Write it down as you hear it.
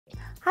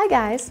Hi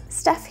guys,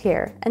 Steph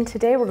here, and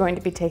today we're going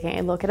to be taking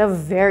a look at a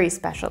very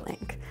special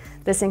ink.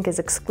 This ink is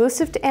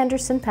exclusive to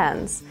Anderson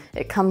pens.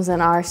 It comes in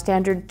our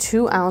standard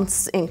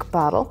 2-ounce ink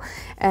bottle,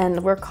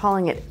 and we're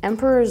calling it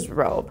Emperor's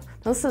Robe.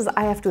 This is,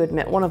 I have to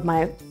admit, one of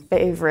my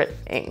favorite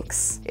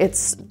inks.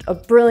 It's a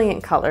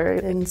brilliant color,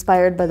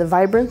 inspired by the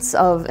vibrance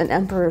of an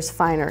emperor's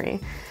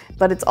finery,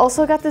 but it's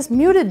also got this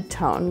muted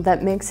tone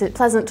that makes it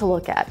pleasant to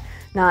look at.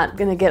 Not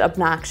gonna get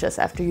obnoxious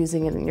after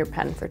using it in your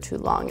pen for too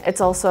long. It's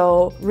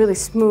also really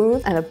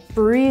smooth and a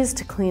breeze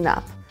to clean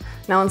up.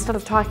 Now, instead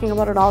of talking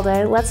about it all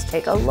day, let's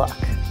take a look.